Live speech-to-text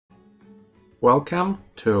Welcome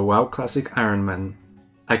to WoW Classic Ironman,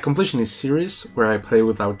 a completionist series where I play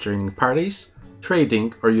without joining parties,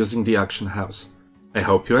 trading, or using the auction house. I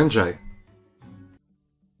hope you enjoy.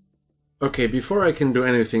 Okay, before I can do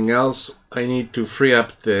anything else, I need to free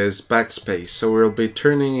up this backspace, so we'll be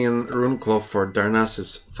turning in Runeclaw for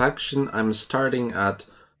Darnassus faction. I'm starting at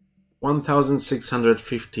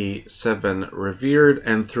 1657 revered,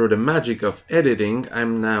 and through the magic of editing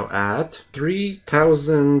I'm now at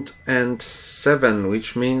 3007,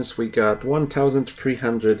 which means we got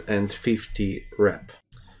 1350 rep.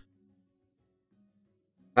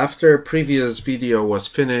 After a previous video was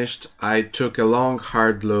finished, I took a long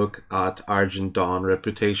hard look at Argent Dawn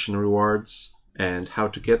reputation rewards and how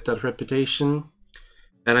to get that reputation,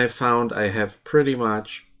 and I found I have pretty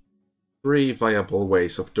much 3 viable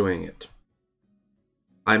ways of doing it.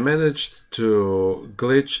 I managed to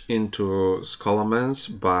glitch into Scholomance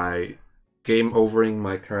by game overing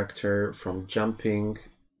my character from jumping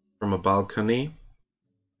from a balcony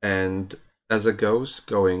and as a ghost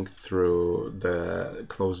going through the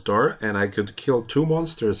closed door, and I could kill 2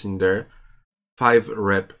 monsters in there, 5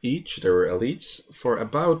 rep each, they were elites, for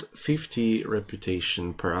about 50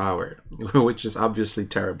 reputation per hour, which is obviously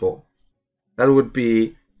terrible. That would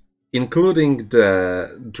be, including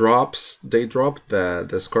the drops, they dropped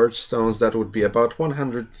the Scorch Stones, that would be about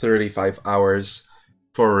 135 hours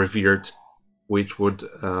for Revered, which would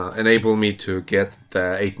enable me to get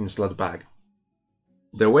the 18 slot bag.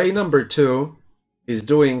 The way number 2 is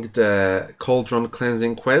doing the Cauldron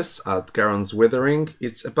Cleansing quests at Garon's Withering.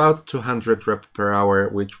 It's about 200 rep per hour,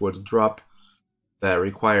 which would drop the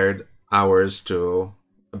required hours to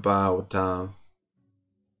about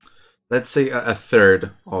let's say a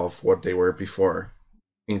third of what they were before,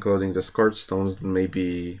 including the Scorch Stones,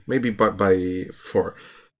 maybe by 4.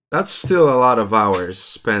 That's still a lot of hours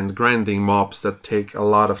spent grinding mobs that take a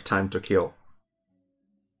lot of time to kill.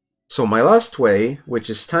 So my last way, which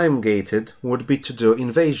is time gated, would be to do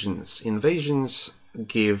invasions. Invasions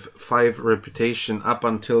give 5 reputation up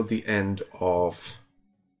until the end of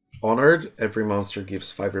Honored. Every monster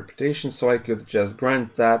gives 5 reputation, so I could just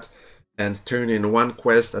grind that and turn in 1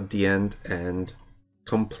 quest at the end and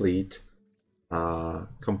complete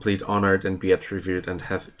Honored and be at Revered and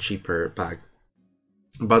have a cheaper bag.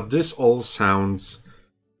 But this all sounds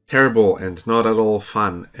terrible and not at all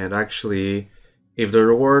fun, and actually if the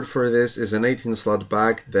reward for this is an 18 slot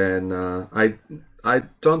bag, then I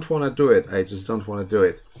don't want to do it. I just don't want to do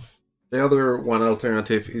it. The other one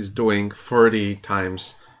alternative is doing 40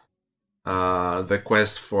 times the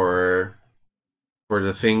quest for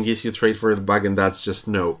the thingies you trade for the bag, and that's just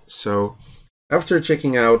no. So after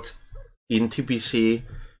checking out in TPC,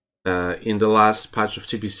 in the last patch of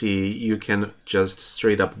TPC, you can just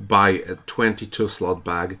straight up buy a 22 slot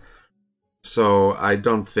bag. So I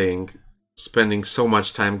don't think spending so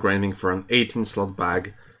much time grinding for an 18 slot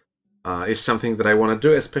bag is something that I want to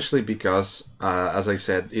do, especially because, as I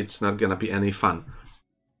said, it's not gonna be any fun.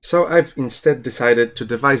 So I've instead decided to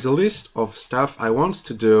devise a list of stuff I want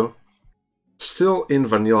to do still in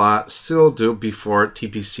vanilla, still do before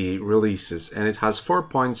TPC releases, and it has 4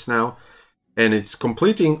 points now, and it's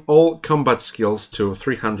completing all combat skills to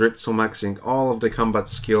 300, so maxing all of the combat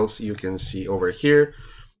skills you can see over here.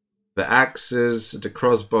 The axes, the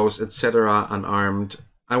crossbows, etc. unarmed,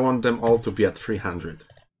 I want them all to be at 300.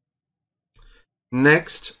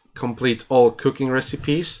 Next, complete all cooking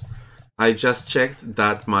recipes. I just checked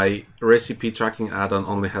that my recipe tracking add-on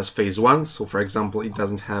only has phase 1, so for example it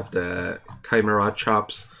doesn't have the Chimera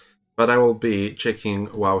chops, but I will be checking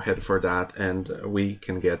Wowhead for that, and we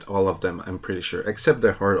can get all of them, I'm pretty sure, except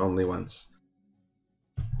the horde only ones.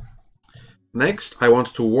 Next, I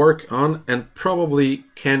want to work on and probably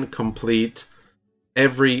can complete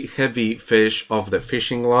every heavy fish of the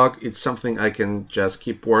fishing log. It's something I can just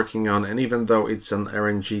keep working on, and even though it's an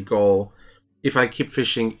RNG goal, if I keep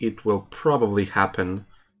fishing, it will probably happen.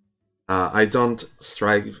 I don't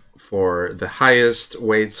strive for the highest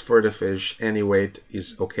weights for the fish. Any weight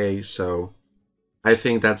is okay, so I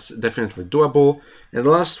think that's definitely doable. And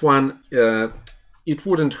the last one, it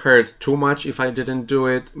wouldn't hurt too much if I didn't do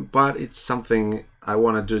it, but it's something I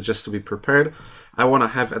want to do just to be prepared. I want to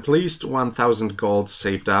have at least 1000 gold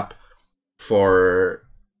saved up for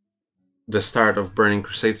the start of Burning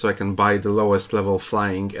Crusade, so I can buy the lowest level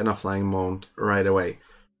flying and a flying mount right away.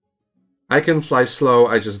 I can fly slow,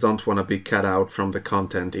 I just don't want to be cut out from the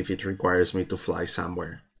content if it requires me to fly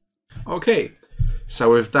somewhere. Okay,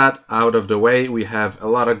 so with that out of the way, we have a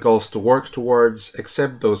lot of goals to work towards,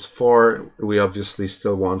 except those 4. We obviously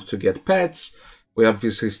still want to get pets, we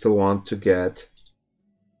obviously still want to get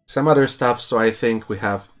some other stuff, so I think we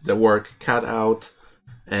have the work cut out.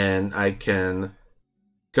 and I can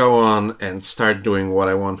go on and start doing what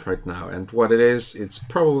I want right now. And what it is, it's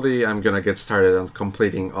probably I'm gonna get started on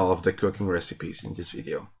completing all of the cooking recipes in this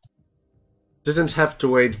video. Didn't have to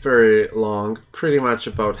wait very long, pretty much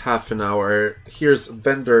about half an hour. Here's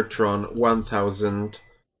Vendortron 1000,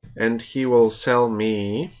 and he will sell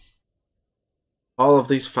me all of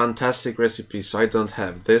these fantastic recipes. So I don't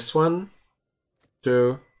have this one,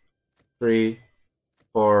 2, 3,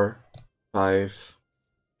 4, 5,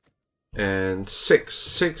 and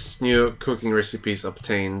 6 new cooking recipes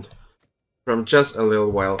obtained from just a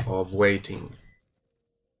little while of waiting.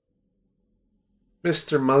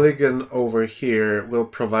 Mr. Mulligan over here will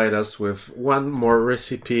provide us with one more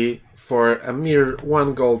recipe. For a mere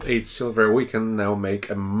 1 gold 8 silver, we can now make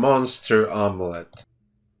a monster omelette.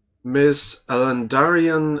 Miss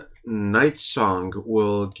Alandarian Nightsong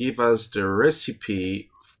will give us the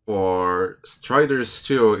recipe for Strider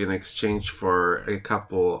stew in exchange for a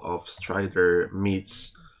couple of Strider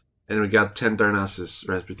meats, and we got 10 Darnassus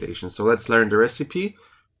reputation. So let's learn the recipe.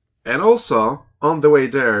 And also, on the way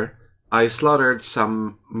there, I slaughtered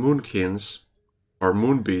some moonkins, or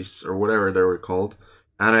moonbeasts, or whatever they were called,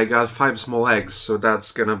 and I got 5 small eggs, so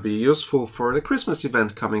that's gonna be useful for the Christmas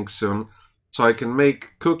event coming soon, so I can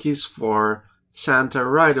make cookies for Santa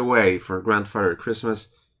right away for Grandfather Christmas,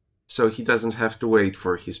 so he doesn't have to wait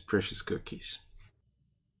for his precious cookies.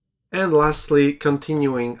 And lastly,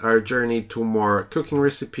 continuing our journey to more cooking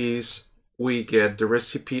recipes, we get the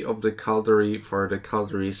recipe of the Caldari for the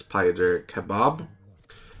Caldari Spider Kebab.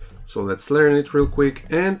 So let's learn it real quick.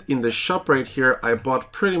 And in the shop right here, I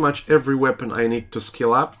bought pretty much every weapon I need to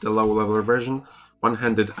skill up, the low level version.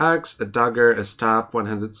 One-handed axe, a dagger, a staff,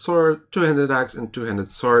 one-handed sword, two-handed axe, and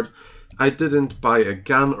two-handed sword. I didn't buy a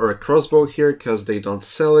gun or a crossbow here because they don't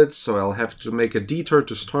sell it, so I'll have to make a detour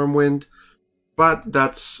to Stormwind. But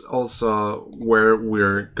that's also where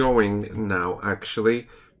we're going now, actually,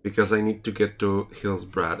 because I need to get to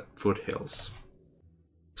Hillsbrad Foothills.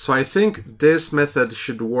 So I think this method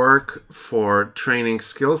should work for training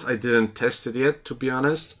skills. I didn't test it yet, to be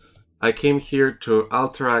honest. I came here to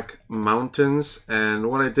Alterac Mountains, and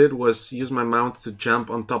what I did was use my mount to jump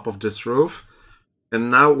on top of this roof. And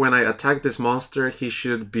now when I attack this monster, he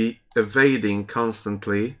should be evading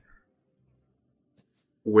constantly.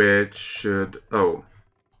 Which should... oh.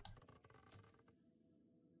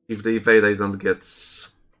 If they evade, I don't get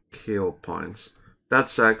skill points. That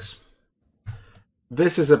sucks.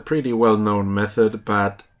 This is a pretty well-known method,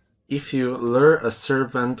 but if you lure a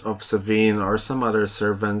servant of Savine or some other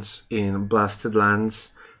servants in Blasted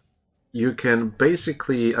Lands, you can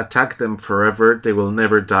basically attack them forever. They will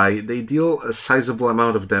never die. They deal a sizable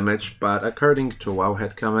amount of damage, but according to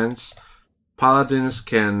Wowhead comments, paladins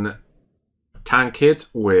can tank it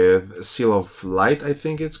with Seal of Light, I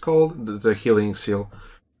think it's called, the healing seal.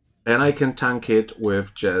 And I can tank it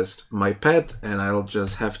with just my pet, and I'll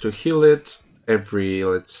just have to heal it every,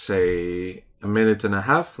 let's say, a minute and a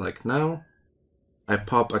half, like now. I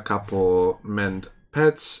pop a couple mend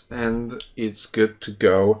pets, and it's good to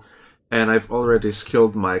go. And I've already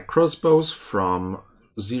skilled my crossbows from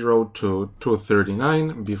 0 to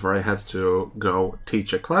 239 before I had to go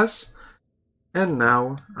teach a class. And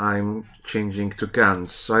now I'm changing to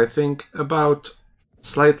guns. So I think about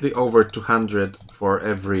slightly over 200 for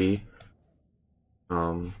every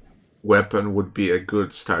weapon would be a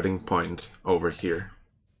good starting point over here.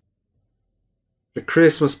 The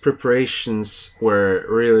Christmas preparations were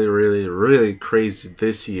really crazy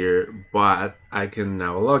this year, but I can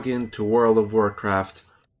now log into World of Warcraft,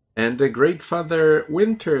 and the Great Father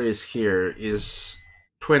Winter is here, is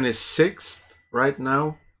 26th right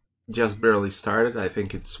now, just barely started, I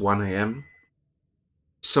think it's 1 AM.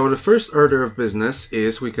 So the first order of business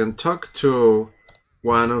is we can talk to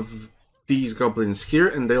one of these goblins here,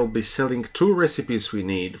 and they'll be selling 2 recipes we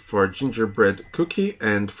need for gingerbread cookie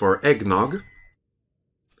and for eggnog.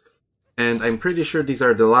 And I'm pretty sure these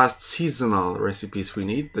are the last seasonal recipes we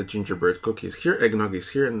need. The gingerbread cookie is here, eggnog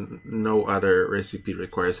is here, and no other recipe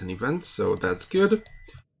requires an event, so that's good.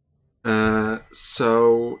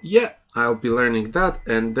 So yeah, I'll be learning that,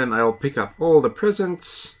 and then I'll pick up all the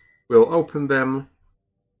presents, we'll open them,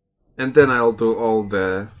 and then I'll do all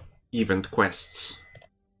the event quests.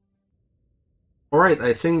 Alright,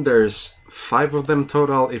 I think there's 5 of them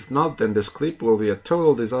total. If not, then this clip will be a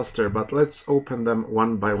total disaster, but let's open them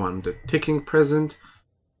one by one. The ticking present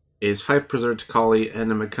is 5 preserved collie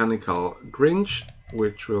and a mechanical Grinch,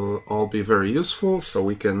 which will all be very useful, so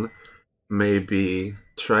we can maybe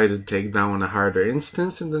try to take down a harder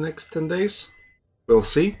instance in the next 10 days. We'll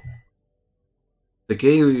see. The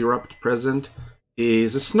gaily wrapped present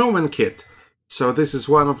is a snowman kit. So this is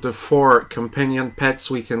one of the 4 companion pets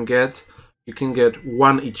we can get. You can get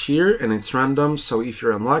 1 each year and it's random, so if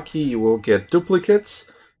you're unlucky you will get duplicates.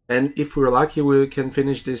 And if we're lucky we can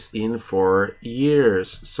finish this in 4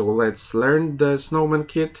 years. So let's learn the snowman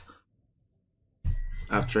kit.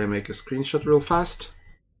 After I make a screenshot real fast.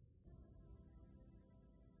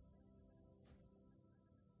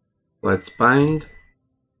 Let's bind.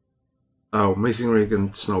 Oh, missing rig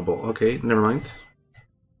and snowball. Okay, never mind.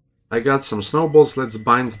 I got some snowballs. Let's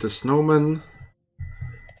bind the snowman.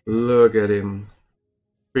 Look at him.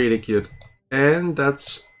 Pretty cute. And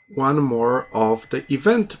that's one more of the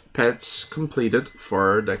event pets completed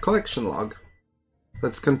for the collection log.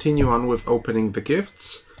 Let's continue on with opening the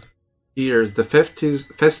gifts. Here's the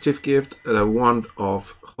festive gift, a wand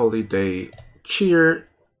of holiday cheer.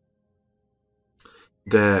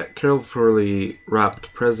 The carefully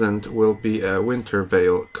wrapped present will be a winter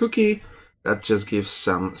veil cookie that just gives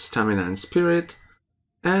some stamina and spirit.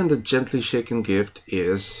 And the gently shaken gift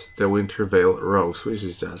is the winter veil rose, which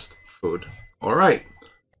is just food. Alright.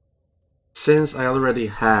 Since I already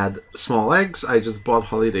had small eggs, I just bought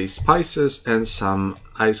holiday spices and some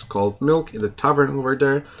ice cold milk in the tavern over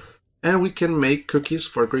there. And we can make cookies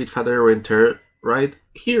for Great Father Winter right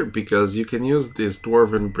here, because you can use these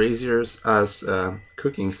dwarven braziers as a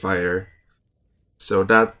cooking fire. So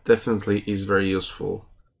that definitely is very useful.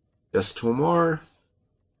 Just 2 more.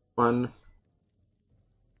 1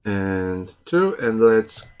 and 2. And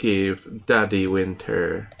let's give Daddy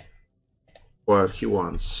Winter what he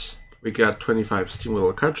wants. We got 25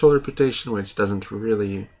 Steamwheel Cultural Reputation, which doesn't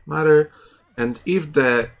really matter. And if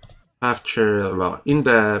the pasture, well, in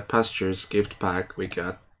the Pastures gift pack, we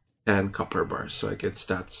got 10 copper bars. So I guess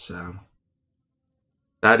that's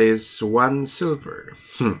that is 1 silver.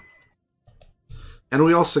 And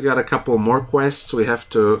we also got a couple more quests. We have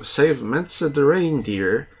to save Metza the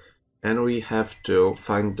reindeer, and we have to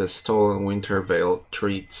find the stolen Winter Veil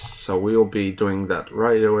treats. So we will be doing that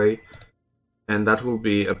right away. And that will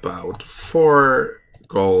be about 4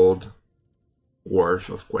 gold worth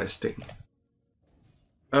of questing.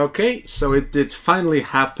 Okay, so it did finally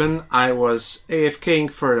happen. I was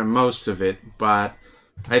AFKing for the most of it, but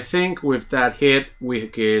I think with that hit we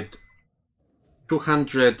get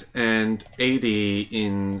 280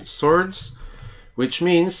 in swords, which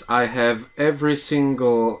means I have every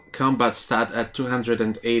single combat stat at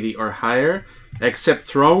 280 or higher, except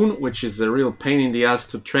Throne, which is a real pain in the ass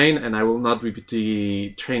to train, and I will not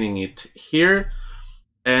be training it here.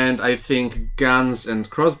 And I think guns and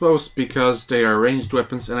crossbows, because they are ranged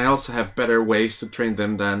weapons, and I also have better ways to train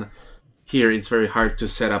them than here. It's very hard to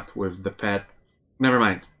set up with the pet. Never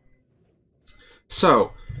mind.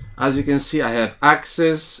 So, as you can see, I have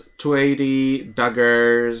axes, 280,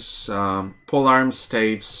 daggers, polearms,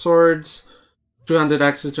 staves, swords, 200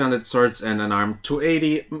 axes, 200 swords, and an arm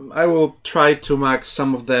 280. I will try to max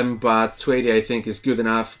some of them, but 280 I think is good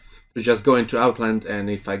enough to just go into Outland, and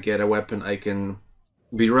if I get a weapon I can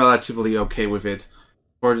be relatively okay with it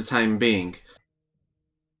for the time being.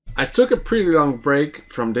 I took a pretty long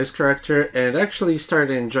break from this character and actually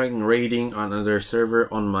started enjoying raiding on another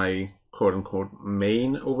server on my quote-unquote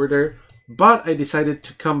main over there, but I decided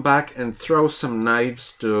to come back and throw some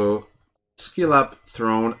knives to skill up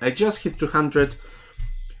Throne. I just hit 200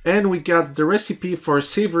 and we got the recipe for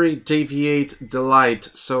Savory Deviate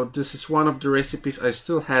Delight. So this is one of the recipes I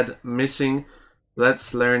still had missing.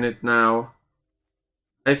 Let's learn it now.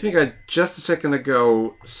 I think I just a second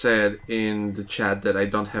ago said in the chat that I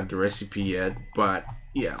don't have the recipe yet, but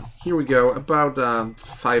yeah, here we go. About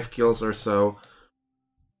 5 kills or so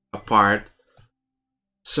apart.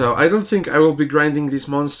 So I don't think I will be grinding these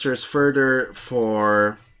monsters further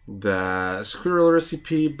for the squirrel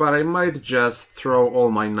recipe, but I might just throw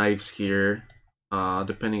all my knives here,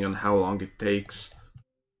 depending on how long it takes,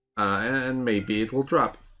 and maybe it will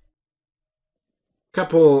drop.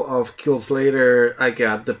 Couple of kills later, I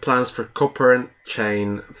got the plans for Copper and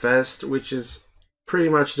Chain Vest, which is pretty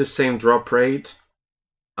much the same drop rate.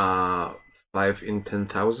 5 in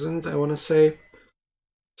 10,000, I want to say.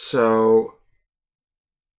 So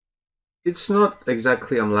it's not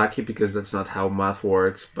exactly unlucky because that's not how math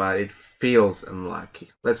works, but it feels unlucky.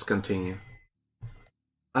 Let's continue.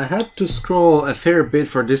 I had to scroll a fair bit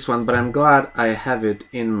for this one, but I'm glad I have it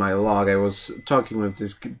in my log. I was talking with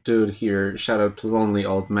this dude here, shout out to Lonely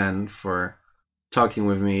Old Man for talking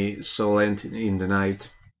with me so late in the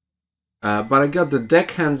night. But I got the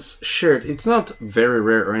Deckhand's shirt. It's not very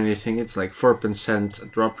rare or anything, it's like 4%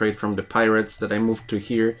 drop rate from the pirates that I moved to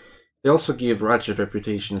here. They also give Ratchet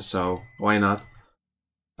reputation, so why not?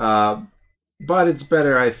 But it's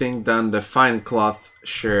better, I think, than the fine cloth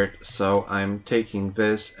shirt, so I'm taking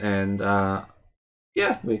this, and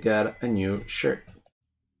yeah, we got a new shirt.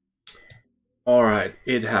 Alright,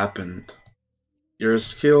 it happened. Your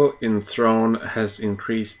skill in Throne has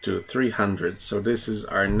increased to 300, so this is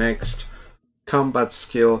our next combat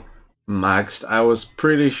skill maxed. I was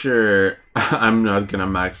pretty sure I'm not gonna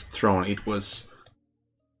max Throne. It was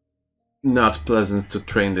not pleasant to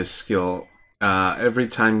train this skill. Every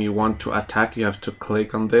time you want to attack, you have to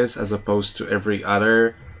click on this, as opposed to every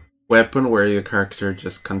other weapon where your character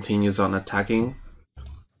just continues on attacking.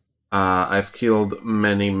 I've killed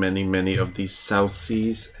many of these South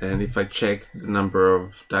Seas, and if I check the number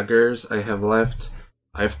of daggers I have left,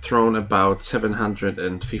 I've thrown about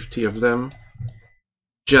 750 of them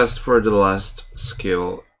just for the last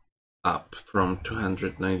skill up from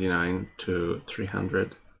 299 to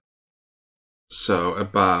 300. So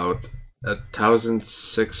about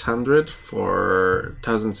 1,600 for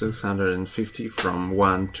 1,650 from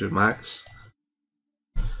 1 to max.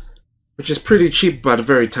 Which is pretty cheap, but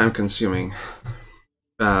very time consuming.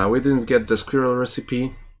 We didn't get the squirrel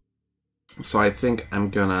recipe, so I think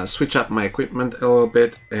I'm gonna switch up my equipment a little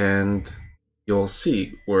bit and you'll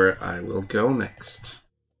see where I will go next.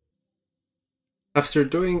 After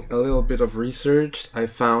doing a little bit of research, I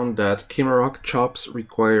found that Kimmerock chops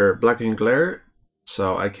require blackening glare,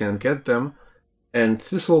 so I can't get them, and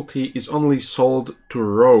Thistle Tea is only sold to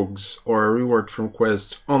rogues, or a reward from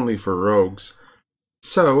quests only for rogues.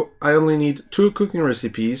 So I only need 2 cooking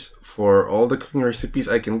recipes for all the cooking recipes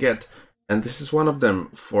I can get, and this is one of them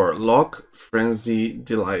for Lock, Frenzy,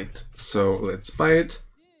 Delight. So let's buy it,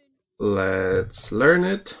 let's learn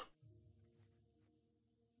it,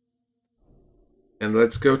 and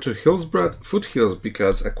let's go to Hillsbrad Foothills,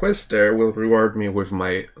 because a quest there will reward me with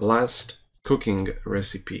my last cooking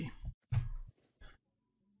recipe.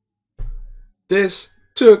 This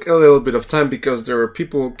took a little bit of time because there were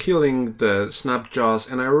people killing the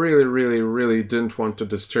snapjaws and I really didn't want to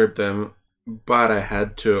disturb them, but I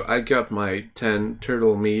had to. I got my 10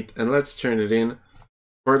 turtle meat and let's turn it in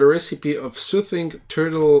for the recipe of soothing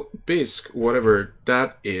turtle bisque, whatever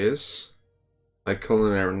that is. My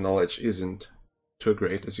culinary knowledge isn't too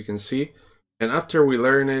great, as you can see. And after we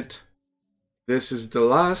learn it, this is the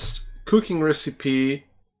last cooking recipe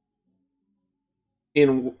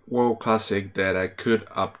in WoW Classic that I could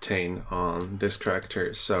obtain on this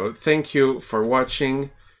character. So thank you for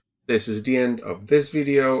watching. This is the end of this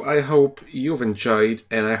video. I hope you've enjoyed,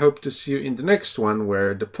 and I hope to see you in the next one,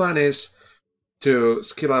 where the plan is to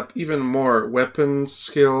skill up even more weapon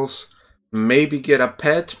skills, maybe get a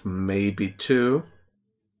pet, maybe 2,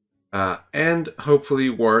 and hopefully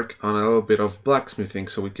work on a little bit of blacksmithing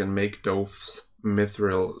so we can make those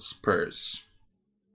mithril spurs.